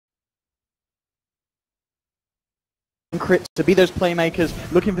Crit to be those playmakers,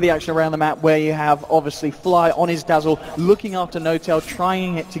 looking for the action around the map, where you have obviously Fly on his Dazzle, looking after No-Tail,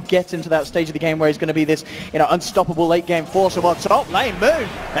 trying it to get into that stage of the game where he's going to be this, unstoppable late game force. So on top lane, Moon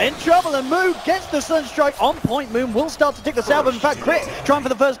in trouble, and Moon gets the Sunstrike on point. Moon will start to take the south, but in fact Crit trying for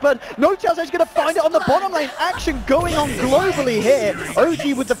the first blood. No-Tail's actually going to find it on the bottom lane. Action going on globally here.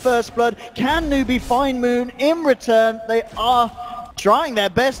 OG with the first blood. Can Newbee find Moon in return? They are trying their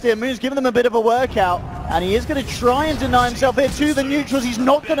best here. Moon's giving them a bit of a workout, and he is going to try and deny himself here to the neutrals. He's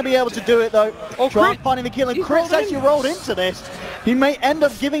not going to be able to do it though. Try finding the kill, and Crit's actually rolled into this. He may end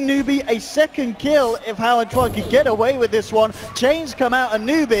up giving Newbee a second kill if Howard Tron could get away with this one. Chains come out, and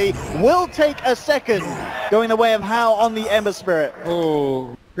Newbee will take a second, going the way of How on the Ember Spirit.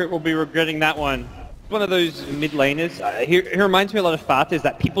 Oh, Crit will be regretting that one. One of those mid laners. He reminds me a lot of Fata,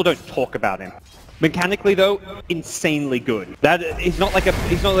 that people don't talk about him. Mechanically though, insanely good. He's not like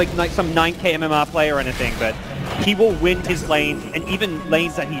some 9k MMR player or anything, but he will win his lanes, and even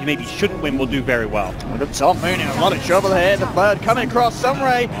lanes that he maybe shouldn't win will do very well. The top Moon in a lot of trouble here. The bird coming across,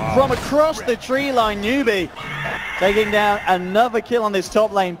 Sunray from across the tree line. Newbee taking down another kill on this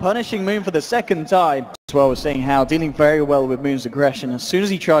top lane, punishing Moon for the second time. As well, we're seeing How dealing very well with Moon's aggression. As soon as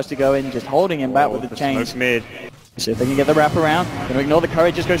he tries to go in, just holding him back with the chains. Smoke mid. See if they can get the wrap around. Going to ignore the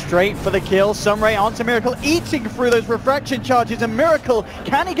courage, just go straight for the kill. Sunray onto Miracle, eating through those refraction charges, and Miracle,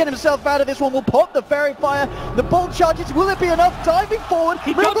 can he get himself out of this one? Will pop the fairy fire. The bolt charges, will it be enough? Diving forward,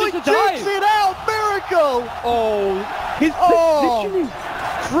 Miracle takes it out. Miracle! His positioning.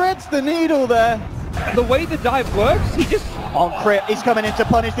 Threads the needle there. The way the dive works, he just... On Crit, he's coming in to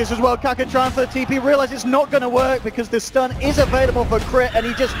punish this as well. Kaka trying for the TP, realize it's not going to work because the stun is available for Crit, and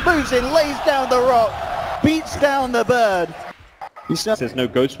he just moves in, lays down the rock, beats down the bird. There's no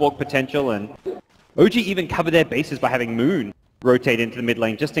Ghost Walk potential, and OG even covered their bases by having Moon rotate into the mid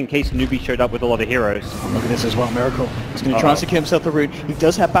lane, just in case Newbee showed up with a lot of heroes. Look at this as well, Miracle. He's going to try and secure himself the rune. He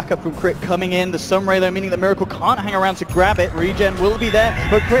does have backup from Crit coming in. The Sunray though, meaning that Miracle can't hang around to grab it. Regen will be there,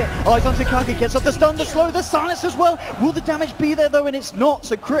 but Crit eyes onto Kaka, gets off the stun, the slow, the silence as well. Will the damage be there though? And it's not,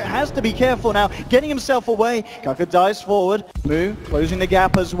 so Crit has to be careful now, getting himself away. Kaka dives forward, Moo closing the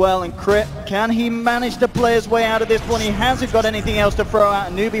gap as well, and Crit, can he manage to play his way out of this one? He hasn't got anything else to throw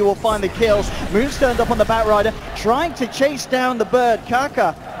out, and Newbee will find the kills. Moo's turned up on the Batrider, trying to chase down the bird.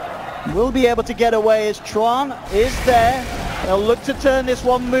 Kaka will be able to get away as Tron is there. They'll look to turn this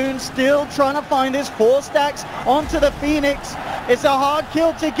one. Moon still trying to find this. 4 stacks onto the Phoenix. It's a hard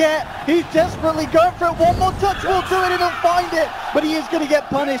kill to get. He's desperately going for it. One more touch will do it and he'll find it. But he is going to get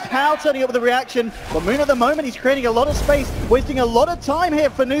punished. How turning up with the reaction. But Moon at the moment, he's creating a lot of space, wasting a lot of time here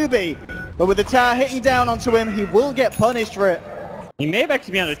for Newbee. But with the tower hitting down onto him, he will get punished for it. He may have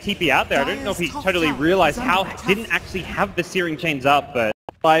actually been able to TP out there. I don't know if he totally realized how didn't actually have the Searing Chains up, but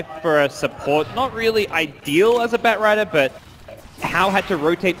life for a support, not really ideal as a Batrider, but How had to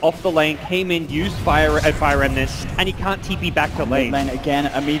rotate off the lane, came in, used Fire Remnant, and he can't TP back to lane. Again,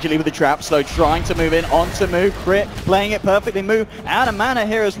 immediately with the trap, Slow trying to move in, onto Moo, Crit, playing it perfectly, Moo out of mana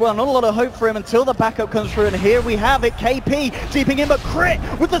here as well. Not a lot of hope for him until the backup comes through, and here we have it, KP deeping in, but Crit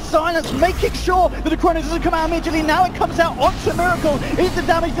with the silence, making sure that the Chronos doesn't come out immediately. Now it comes out onto Miracle. Is the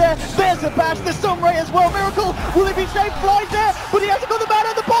damage there? There's the bash, the Sunray as well. Miracle, will he be safe? Flies there, but he hasn't got the mana.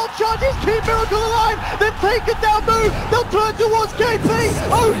 The bolt charges, keep Miracle alive. They've taken down Moo. They'll turn towards KP.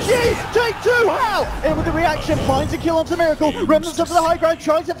 OG, take 2. How? In with the reaction, finds a kill onto Miracle. Remnants up to the high ground,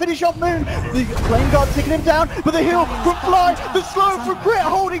 tries to finish off Moon. The flame guard taking him down, but the heal from Fly, the slow from Crit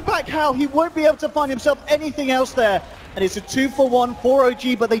holding back How. He won't be able to find himself anything else there. And it's a 2-for-1 for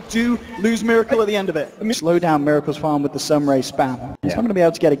OG, but they do lose Miracle at the end of it. Slow down Miracle's farm with the Sunray spam. He's not going to be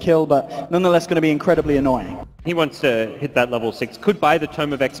able to get a kill, but nonetheless going to be incredibly annoying. He wants to hit that level 6. Could buy the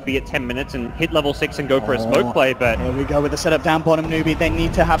Tome of XP at 10 minutes and hit level 6 and go for a smoke play, but... Here we go with the setup down bottom. Newbee, they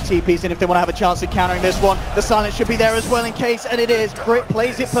need to have TPs in if they want to have a chance at countering this one. The silence should be there as well in case, and it is. Crit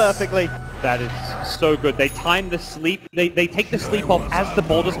plays it perfectly. That is so good. They time the sleep. They take the sleep off as the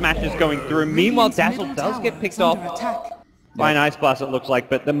Boulder Smash is going through. Meanwhile, Dazzle does get picked off by an Ice Blast, it looks like,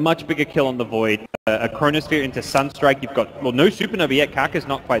 but the much bigger kill on the Void. A Chronosphere into Sunstrike. You've got, well, no Supernova yet. Kaka's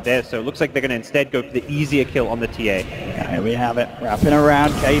not quite there, so it looks like they're going to instead go for the easier kill on the TA. Yeah, here we have it. Wrapping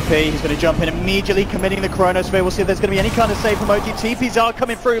around KP. He's going to jump in immediately, committing the Chronosphere. We'll see if there's going to be any kind of save from OG. TPs are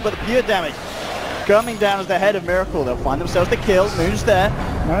coming through, but the pure damage coming down as the head of Miracle. They'll find themselves the kill. Moon's there.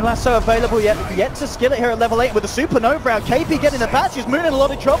 No lasso available yet to skill it here at level 8 with the Supernova out. KP getting the patches. Moon in a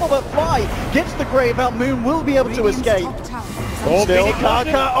lot of trouble, but Fly gets the grave out. Moon will be able to escape. Still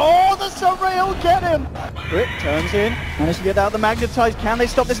Kaka. Oh, the Sunray will get him. Crit turns in. Managed to get out the Magnetize. Can they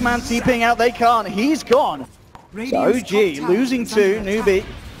stop this man TPing out? They can't. He's gone. So OG losing to Newbee.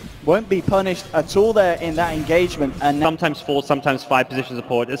 won't be punished at all there in that engagement. And sometimes 4, sometimes 5 position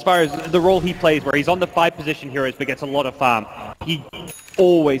support. As far as the role he plays, where he's on the 5 position heroes but gets a lot of farm, he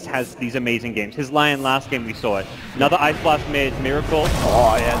always has these amazing games. His Lion last game, we saw it. Another Ice Blast mid, Miracle.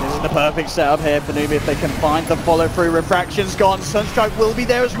 Oh yeah, this is the perfect setup here for Newbee if they can find the follow-through. Refraction's gone, Sunstrike will be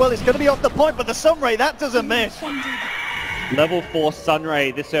there as well. It's going to be off the point, but the Sunray, that doesn't miss. Level 4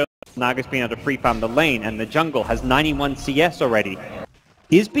 Sunray, this early, Naga's been able to free-farm the lane, and the jungle has 91 CS already.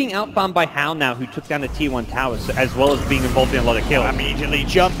 Is being outfarmed by Hao now, who took down the tier 1 towers, as well as being involved in a lot of kills. Immediately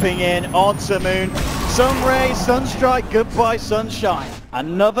jumping in onto Moon. Sunray, Sunstrike, goodbye Sunshine.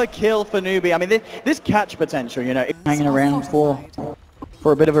 Another kill for Newbee. I mean, this catch potential, you know, hanging around for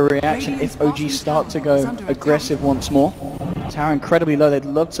a bit of a reaction if OG start to go aggressive once more. Tower incredibly low. They'd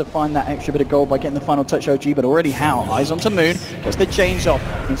love to find that extra bit of gold by getting the final touch OG, but already Hao. Eyes onto Moon. Gets the chains off.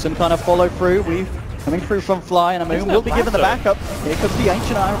 And some kind of follow through. We've coming through from Fly, and Moon will be given the backup. Here comes the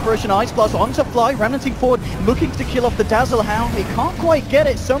Ancient Iron Fruition Ice Blast onto Fly, remnanting forward, looking to kill off the Dazzle Hound. He can't quite get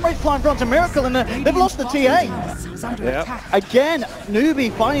it. Sunray flying front to Miracle, and they've lost the TA. Yep. Again,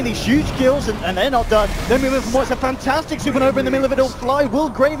 Newbee finding these huge kills, and they're not done. They're moving from what's a fantastic supernova in the middle of it all. Fly will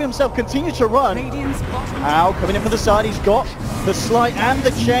grave himself, continue to run. Now coming in from the side, he's got the Slight and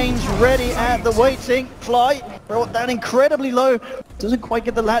the chains ready at the waiting. Fly brought down incredibly low. Doesn't quite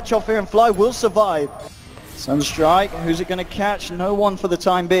get the latch off here, and Fly will survive. Sunstrike, who's it going to catch? No one for the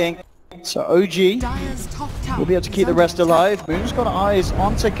time being. So OG will be able to keep the rest alive. Moon's got eyes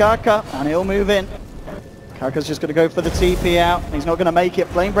onto Kaka, and he'll move in. Kaka's just going to go for the TP out. He's not going to make it.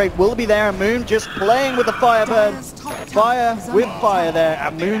 Flame Break will be there, and Moon just playing with the Firebird. Fire with fire there,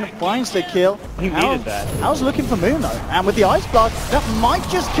 and Moon finds the kill. He needed that. How's looking for Moon though, and with the Ice Blast, that might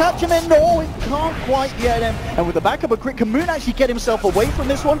just catch him in. No, it can't quite get him. And with the backup of Crit, can Moon actually get himself away from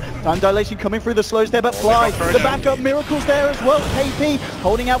this one? Time dilation coming through the slows there, but Fly, the backup Miracle's there as well. KP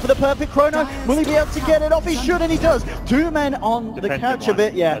holding out for the perfect chrono. Will he be able to get it off? He should, and he does. 2 men on the catch of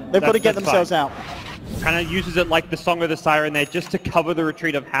it. Yeah, they've got to get themselves out. Kind of uses it like the Song of the Siren there, just to cover the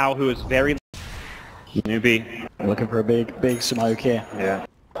retreat of Hao, who is very... Newbee. Looking for a big smoke here. Yeah.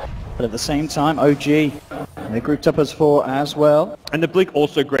 But at the same time, OG, they're grouped up as 4 as well. And the Blink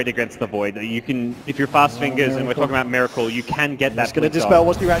also great against the Void. You can, if you're fast fingers, and we're talking about Miracle, you can get that. It's going to dispel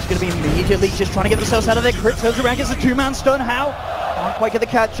what's the reaction going to be immediately, just trying to get themselves out of there. Crit turns around, gets a 2-man stun. Hao can't quite get the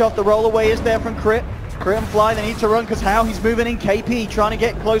catch off. The roll away is there from Crit. Crit and Fly, they need to run because Hao, he's moving in. KP trying to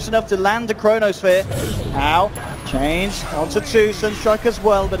get close enough to land the Chronosphere. Hao, change onto 2, Sunstrike as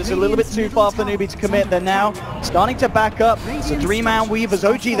well, but it's a little bit too far for Newbee to commit. They're now starting to back up. It's a 3-man Weavers.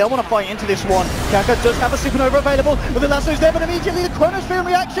 OG, they'll want to fight into this one. Kaka does have a Supernova available, but the lasso's there, but immediately the Chronosphere in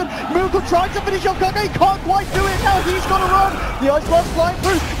reaction. Miracle trying to finish off Kaka, he can't quite do it now. He's got to run. The Ice Blast flying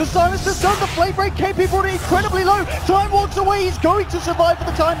through. The Silence is done. The Flame Break, KP brought it incredibly low. Time walks away. He's going to survive for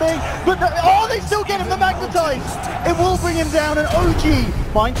the time being, but oh, they still get him the Magnetize. It will bring him down, and OG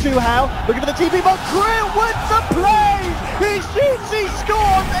find 2 Hao, looking for the TP, but Crit with the play! He shoots, he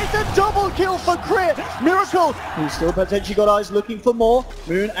scores! It's a double kill for Crit! Miracle, who's still potentially got eyes looking for more.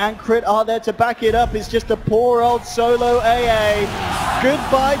 Moon and Crit are there to back it up. It's just a poor old solo AA.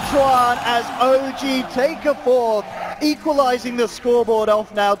 Goodbye Tron as OG take a 4th, equalizing the scoreboard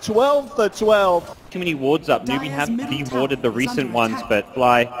off now, 12 for 12. Too many wards up. Newbee have de-warded the recent ones, but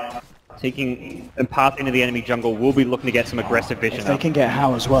Fly taking a path into the enemy jungle will be looking to get some aggressive vision. If they can get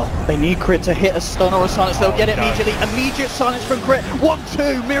Hao as well. They need Crit to hit a stun or a silence. They'll get it immediately. Immediate silence from Crit.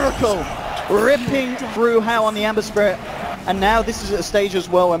 1-2, Miracle. Ripping through Hao on the Amber Spirit. And now this is at a stage as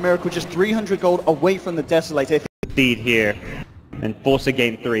well where Miracle just 300 gold away from the Desolator. Lead here and force a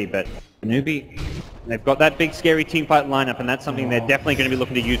game 3, but Newbee, they've got that big scary teamfight lineup, and that's something they're definitely going to be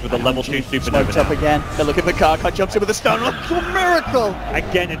looking to use with a level 2 Supernova. Up again. They're looking for Kaka, jumps in with a stun. Oh, Miracle!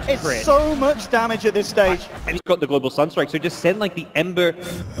 Again, it's Crit. So much damage at this stage. And he's got the Global Sunstrike, so just send like the Ember,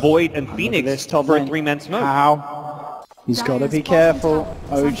 Void, and Phoenix for a 3-man smoke. Hao. He's got to be careful.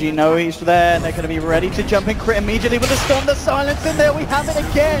 OG know he's there, and they're going to be ready to jump in. Crit immediately with a stun. The silence in there. We have it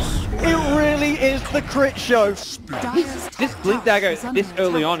again. It really is the Crit show. This Blink Dagger this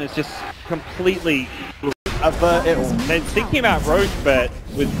early on is just completely... avert it all. They're thinking about Roche, but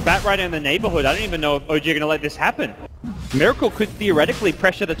with Batrider in the neighborhood, I don't even know if OG are going to let this happen. Miracle could theoretically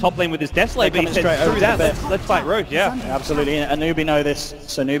pressure the top lane with his Desolator, but he said, screw that, let's fight Roche, yeah. Absolutely, and Newbee know this.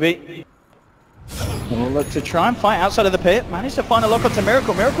 So Newbee will look to try and fight outside of the pit. Managed to find a lock onto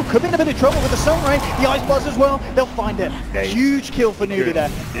Miracle. Miracle could be in a bit of trouble with the Sunray. The Ice Blast as well. They'll find it. Huge kill for Newbee there.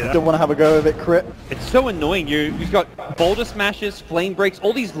 Yeah. Don't want to have a go of it, Crit. It's so annoying. You've got Boulder Smashes, Flame Breaks,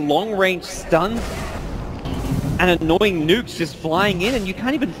 all these long-range stuns. and annoying nukes just flying in, and you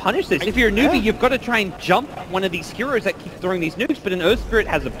can't even punish this. If you're a newbie, you've got to try and jump one of these heroes that keep throwing these nukes, but an Earth Spirit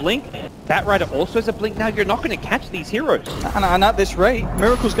has a blink. Bat Rider also has a blink. Now you're not going to catch these heroes. And at this rate,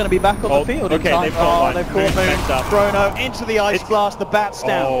 Miracle's going to be back on the field. Okay, they've got one. They've caught Moon. Chrono into the Ice Blast, the Bat's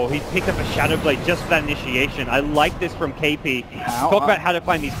down. Oh, he picked up a Shadow Blade just for that initiation. I like this from KP. Talk about how to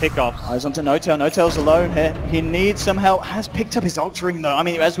find these pickoffs. Eyes onto No-Tail. No-Tail's alone here. He needs some help. Has picked up his Octarine though. I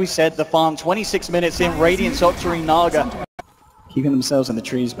mean, as we said, the farm 26 minutes in. Radiant's Octarine Naga keeping themselves in the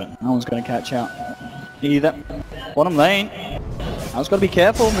trees, but no one's going to catch out either. Bottom lane. Now got to be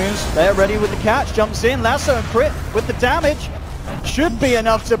careful. Moon's there, ready with the catch. Jumps in. Lasso and crit with the damage. Should be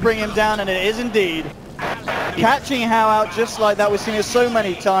enough to bring him down, and it is indeed. Catching How out just like that. We've seen it so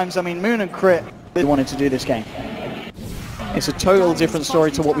many times. I mean, Moon and crit, they wanted to do this game. It's a total different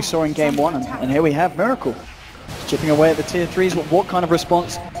story to what we saw in game one, and here we have Miracle chipping away at the tier 3s. What kind of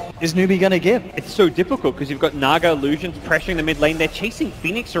response is Newbee going to give? It's so difficult because you've got Naga Illusions pressuring the mid lane. They're chasing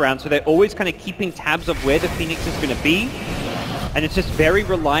Phoenix around, so they're always kind of keeping tabs of where the Phoenix is going to be. And it's just very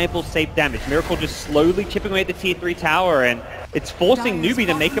reliable, safe damage. Miracle just slowly chipping away at the tier 3 tower, and it's forcing Newbee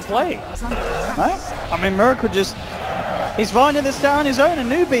to make a play. Right? I mean, Miracle just... he's finding this down on his own,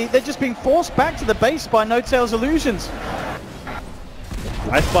 and Newbee, they're just being forced back to the base by No-Tail's Illusions.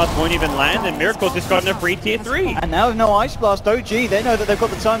 Ice Blast won't even land, and Miracle's just gotten a free tier 3. And now with no Ice Blast, OG, they know that they've got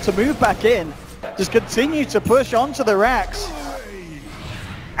the time to move back in. Just continue to push onto the racks.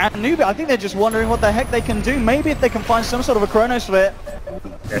 And Newbee, I think they're just wondering what the heck they can do. Maybe if they can find some sort of a Chronosphere.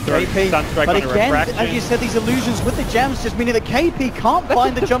 KP, but again, as you said, these illusions with the gems just meaning that KP can't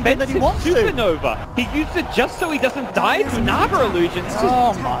find the jump in that he wants to. Supernova. He used it just so he doesn't die to Naga illusions.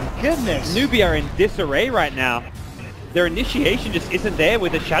 Oh my goodness. Newbee are in disarray right now. Their initiation just isn't there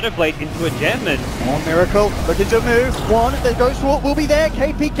with a Shadow Blade into a gem, and... oh, Miracle, looking to move. One, the Ghost Walk will be there.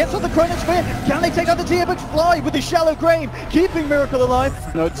 KP gets on the Chronosphere. Can they take out the tier? But Fly with the shallow grave, keeping Miracle alive.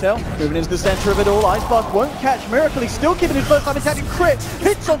 No-Tail moving into the center of it all. Ice Blast won't catch Miracle. He's still keeping his first time attacking. Crit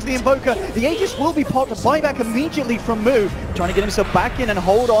hits onto the Invoker. The Aegis will be popped. Buyback immediately from Moo, trying to get himself back in and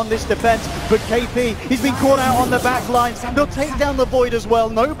hold on this defense. But KP, he's been caught out on the back lines. They'll take down the Void as well.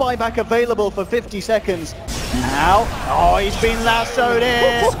 No buyback available for 50 seconds. Now, oh, he's been lassoed in,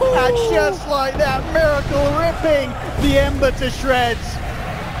 and just like that, Miracle ripping the Ember to shreds.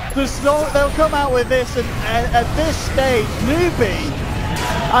 They'll come out with this, and at this stage, Newbee,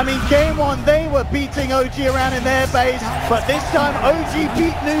 I mean, game one, they were beating OG around in their base, but this time, OG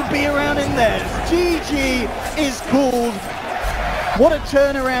beat Newbee around in theirs. GeGe is called. What a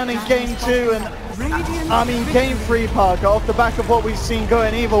turnaround in game two, and I mean, game 3, Parker, off the back of what we've seen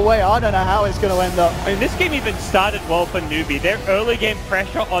going either way, I don't know how it's going to end up. I mean, this game even started well for Newbee. Their early game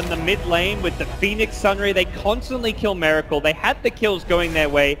pressure on the mid lane with the Phoenix Sunray, they constantly kill Miracle. They had the kills going their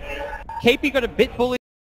way. KP got a bit bullied.